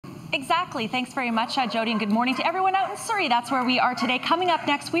Exactly. Thanks very much, Jody, and good morning to everyone out in Surrey. That's where we are today. Coming up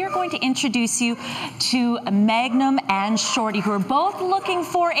next, we are going to introduce you to Magnum and Shorty, who are both looking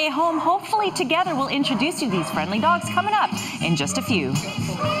for a home. Hopefully together we'll introduce you to these friendly dogs coming up in just a few.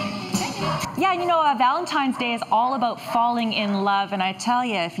 Yeah, you know, Valentine's Day is all about falling in love, and I tell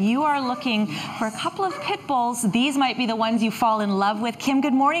you, if you are looking for a couple of pit bulls, these might be the ones you fall in love with. Kim,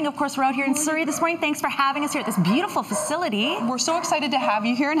 good morning. Of course, we're out here in Surrey this morning. Thanks for having us here at this beautiful facility. We're so excited to have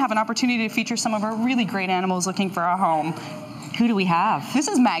you here and have an opportunity to feature some of our really great animals looking for a home. Who do we have? This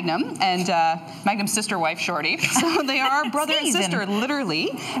is Magnum and Magnum's sister wife, Shorty. So they are brother and sister,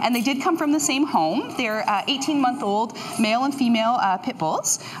 literally. And they did come from the same home. They're 18-month-old male and female pit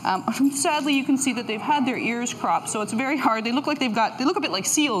bulls. Sadly, you can see that they've had their ears cropped, so it's very hard. They look like they look a bit like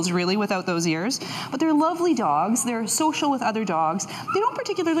seals, really, without those ears. But they're lovely dogs. They're social with other dogs. They don't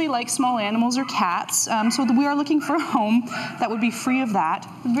particularly like small animals or cats, so we are looking for a home that would be free of that.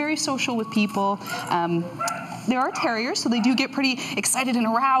 Very social with people. They are terriers, so they do get pretty excited and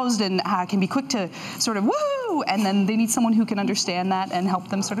aroused and can be quick to sort of woohoo, and then they need someone who can understand that and help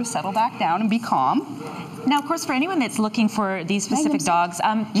them sort of settle back down and be calm. Now, of course, for anyone that's looking for these specific dogs,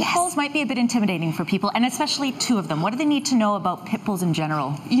 pit bulls might be a bit intimidating for people, and especially two of them. What do they need to know about pit bulls in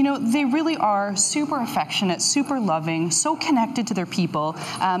general? You know, they really are super affectionate, super loving, so connected to their people.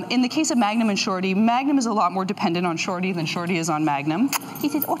 In the case of Magnum and Shorty, Magnum is a lot more dependent on Shorty than Shorty is on Magnum. He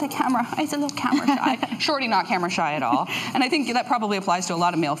says, oh, the camera, he's a little camera shy. Shorty not camera shy at all. And I think that probably applies to a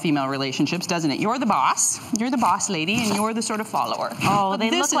lot of male-female relationships, doesn't it? You're the boss lady, and you're the sort of follower. Oh, they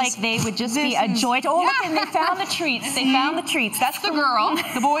look like they would just be a joy to, oh, look, and they found the treats. They found the treats. That's the girl.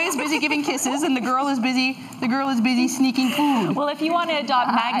 The boy is busy giving kisses, and the girl is busy sneaking food. Well, if you want to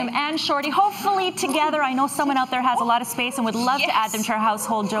adopt Magnum and Shorty, hopefully together, I know someone out there has a lot of space and would love to add them to our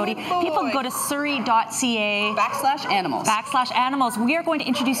household, Jody. People go to surrey.ca /animals. /animals. We are going to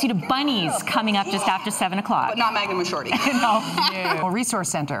introduce you to bunnies coming up just after 7 o'clock. But not Magnum and Shorty. No. Animal Resource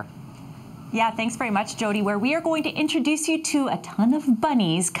Centre. Yeah, thanks very much, Jody, where we are going to introduce you to a ton of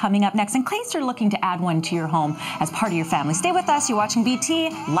bunnies coming up next, in case you're looking to add one to your home as part of your family. Stay with us. You're watching BT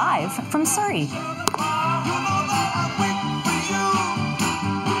live from Surrey.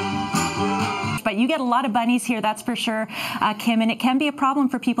 But you get a lot of bunnies here, that's for sure, Kim, and it can be a problem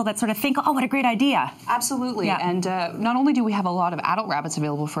for people that sort of think, oh, what a great idea. Absolutely, and not only do we have a lot of adult rabbits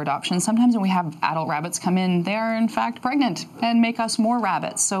available for adoption, sometimes when we have adult rabbits come in, they are in fact pregnant and make us more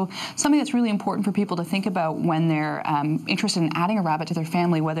rabbits. So something that's really important for people to think about when they're interested in adding a rabbit to their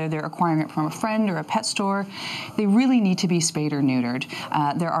family, whether they're acquiring it from a friend or a pet store, they really need to be spayed or neutered.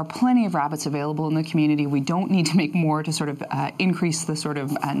 There are plenty of rabbits available in the community. We don't need to make more to sort of increase the sort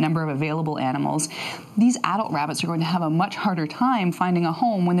of number of available animals. These adult rabbits are going to have a much harder time finding a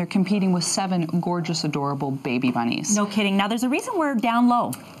home when they're competing with 7 gorgeous, adorable baby bunnies. No kidding. Now, there's a reason we're down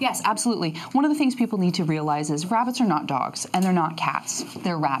low. Yes, absolutely. One of the things people need to realize is rabbits are not dogs, and they're not cats.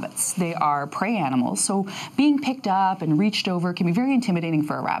 They're rabbits. They are prey animals, so being picked up and reached over can be very intimidating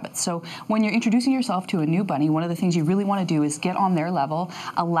for a rabbit. So when you're introducing yourself to a new bunny, one of the things you really want to do is get on their level,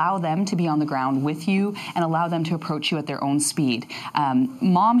 allow them to be on the ground with you, and allow them to approach you at their own speed.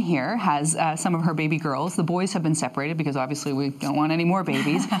 Mom here has some of her baby girls. The boys have been separated because obviously we don't want any more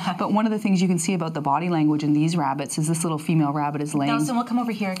babies. But one of the things you can see about the body language in these rabbits is this little female rabbit is laying. Nelson, we'll come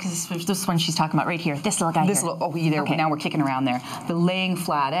over here because this one she's talking about right here. This little guy here. Now we're kicking around there. The laying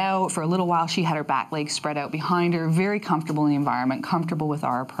flat out. For a little while she had her back legs spread out behind her. Very comfortable in the environment, comfortable with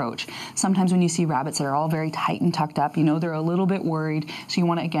our approach. Sometimes when you see rabbits that are all very tight and tucked up, you know they're a little bit worried. So you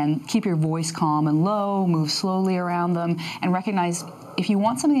want to, again, keep your voice calm and low, move slowly around them, and recognize if you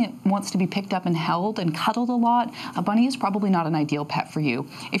want something that wants to be picked up and held and cuddled a lot, a bunny is probably not an ideal pet for you.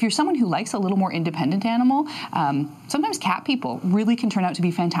 If you're someone who likes a little more independent animal, sometimes cat people really can turn out to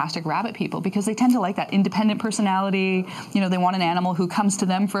be fantastic rabbit people because they tend to like that independent personality. You know, they want an animal who comes to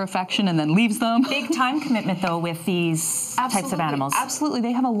them for affection and then leaves them. Big time commitment, though, with these types of animals. Absolutely.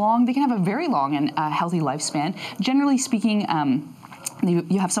 They can have a very long and healthy lifespan. Generally speaking,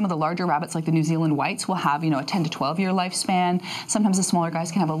 you have some of the larger rabbits, like the New Zealand whites, will have, a 10 to 12 year lifespan. Sometimes the smaller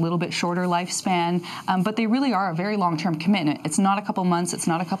guys can have a little bit shorter lifespan, but they really are a very long-term commitment. It's not a couple months, it's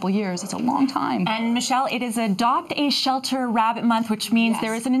not a couple years, it's a long time. And Michelle, it is Adopt a Shelter Rabbit Month, which means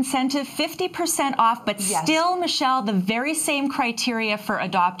there is an incentive, 50% off, but still, Michelle, the very same criteria for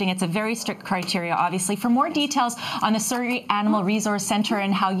adopting. It's a very strict criteria, obviously. For more details on the Surrey Animal Resource Centre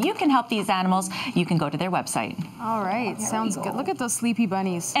and how you can help these animals, you can go to their website. All right, sounds good. Look at those sleepy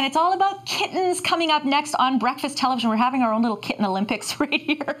bunnies. And it's all about kittens coming up next on Breakfast Television. We're having our own little kitten Olympics right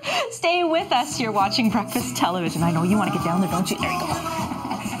here. Stay with us. You're watching Breakfast Television. I know you want to get down there, don't you? There you go.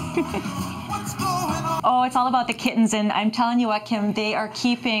 Oh, it's all about the kittens, and I'm telling you what, Kim, they are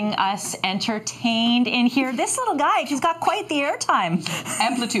keeping us entertained in here. This little guy, he's got quite the airtime.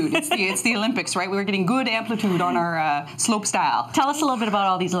 Amplitude. It's the Olympics, right? We're getting good amplitude on our slope style. Tell us a little bit about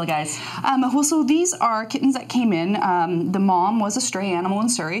all these little guys. Well, so these are kittens that came in. The mom was a stray animal in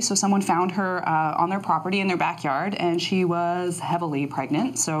Surrey, so someone found her on their property in their backyard, and she was heavily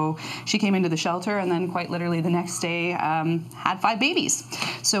pregnant. So she came into the shelter, and then quite literally the next day had 5 babies.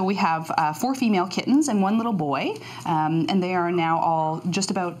 So we have 4 female kittens and 1 little boy, and they are now all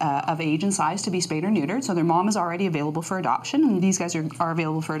just about of age and size to be spayed or neutered. So their mom is already available for adoption, and these guys are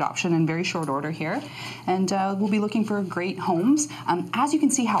available for adoption in very short order here. And we'll be looking for great homes. As you can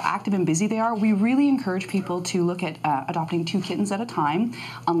see how active and busy they are, we really encourage people to look at adopting 2 kittens at a time,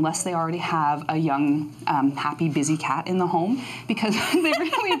 unless they already have a young, happy, busy cat in the home, because they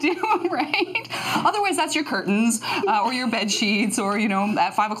really do, right? Otherwise, that's your curtains or your bed sheets, or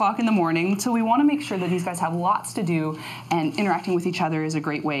at 5 o'clock in the morning. So we want to make sure that these guys have lots to do, and interacting with each other is a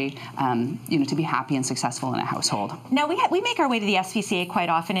great way, to be happy and successful in a household. Now we make our way to the SPCA quite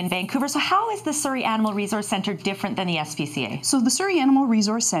often in Vancouver. So how is the Surrey Animal Resource Centre different than the SPCA? So the Surrey Animal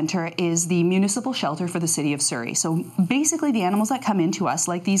Resource Centre is the municipal shelter for the city of Surrey. So basically, the animals that come into us,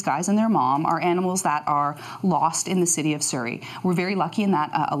 like these guys and their mom, are animals that are lost in the city of Surrey. We're very lucky in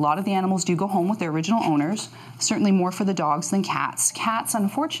that a lot of the animals do go home with their original owners. Certainly more for the dogs than cats. Cats,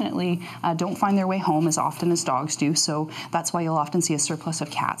 unfortunately, don't find their way home as often as dogs do, so that's why you'll often see a surplus of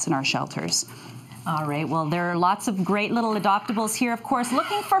cats in our shelters. All right, well, there are lots of great little adoptables here, of course,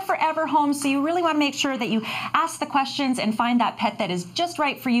 looking for forever homes, so you really want to make sure that you ask the questions and find that pet that is just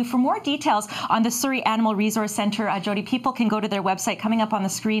right for you. For more details on the Surrey Animal Resource Centre, Jody, people can go to their website coming up on the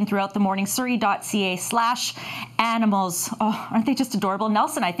screen throughout the morning, surrey.ca/animals. Oh, aren't they just adorable?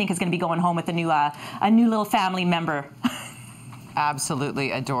 Nelson, I think, is going to be going home with a new little family member.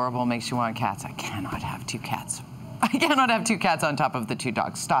 Absolutely adorable. Makes you want cats. I cannot have 2 cats. I cannot have 2 cats on top of the 2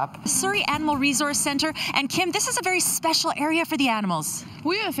 dogs. Stop. Surrey Animal Resource Centre. And Kim, this is a very special area for the animals.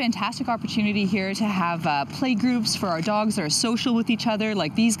 We have a fantastic opportunity here to have play groups for our dogs that are social with each other,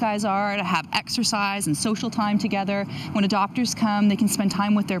 like these guys are, to have exercise and social time together. When adopters come, they can spend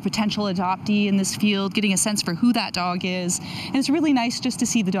time with their potential adoptee in this field, getting a sense for who that dog is. And it's really nice just to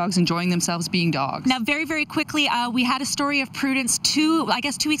see the dogs enjoying themselves being dogs. Now, very, very quickly, we had a story of Prudence 2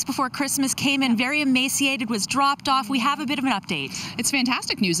 weeks before Christmas, came in very emaciated, was dropped off. We have a bit of an update. It's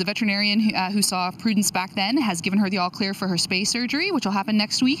fantastic news. The veterinarian who saw Prudence back then has given her the all clear for her spay surgery, which will happen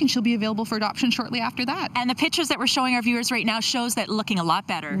next week, and she'll be available for adoption shortly after that. And the pictures that we're showing our viewers right now shows that looking a lot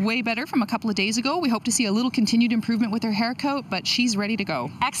better. Way better from a couple of days ago. We hope to see a little continued improvement with her hair coat, but she's ready to go.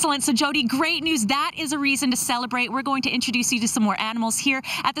 Excellent. So Jody, great news. That is a reason to celebrate. We're going to introduce you to some more animals here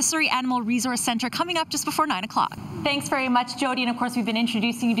at the Surrey Animal Resource Centre coming up just before 9 o'clock. Thanks very much, Jody. And of course, we've been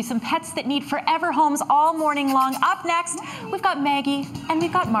introducing you to some pets that need forever homes all morning long. Up next, we've got Maggie and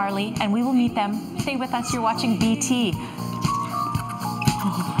we've got Marley, and we will meet them. Stay with us. You're watching BT.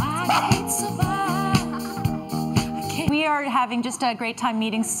 We are having just a great time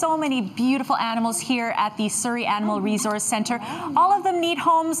meeting so many beautiful animals here at the Surrey Animal Resource Centre. All of them need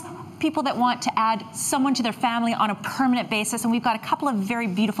homes. People that want to add someone to their family on a permanent basis, and we've got a couple of very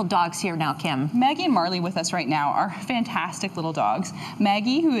beautiful dogs here now, Kim. Maggie and Marley with us right now are fantastic little dogs.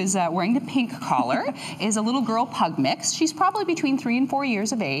 Maggie, who is wearing the pink collar, is a little girl pug mix. She's probably between 3 and 4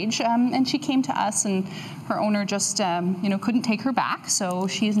 years of age, and she came to us, and her owner just couldn't take her back, so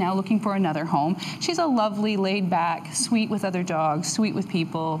she is now looking for another home. She's a lovely, laid-back, sweet with other dogs, sweet with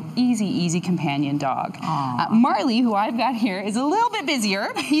people, easy companion dog. Marley, who I've got here, is a little bit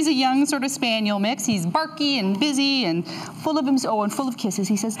busier. He's a young sort of spaniel mix. He's barky and busy and full of and full of kisses.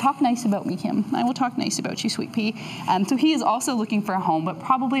 He says, "Talk nice about me, Kim. I will talk nice about you, sweet pea." So he is also looking for a home, but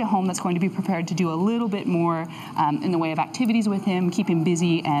probably a home that's going to be prepared to do a little bit more in the way of activities with him, keep him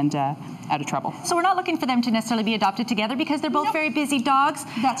busy and out of trouble. So we're not looking for them to necessarily be adopted together because they're both very busy dogs.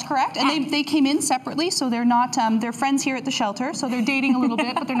 That's correct. And they came in separately, so they're not, they're friends here at the shelter, so they're dating a little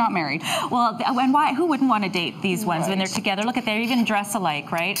bit, but they're not married. Well, and why? Who wouldn't want to date these ones when they're together? Look at, they even dress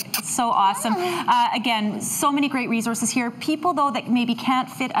alike, right? It's so awesome. Again, so many great resources here. People, though, that maybe can't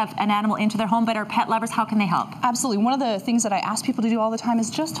fit an animal into their home but are pet lovers, how can they help? Absolutely. One of the things that I ask people to do all the time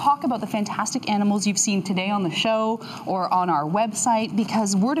is just talk about the fantastic animals you've seen today on the show or on our website,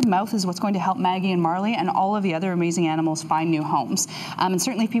 because word of mouth is what's going to help Maggie and Marley and all of the other amazing animals find new homes. And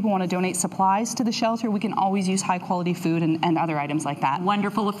certainly if people want to donate supplies to the shelter, we can always use high quality food and other items like that.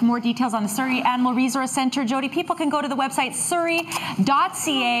 Wonderful. For more details on the Surrey Animal Resource Centre, Jody, people can go to the website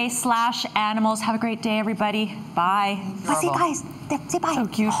surrey.ca/animals. Have a great day, everybody. Bye. Say bye. Say bye. So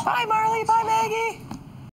cute. Bye, Marley. Bye, Maggie.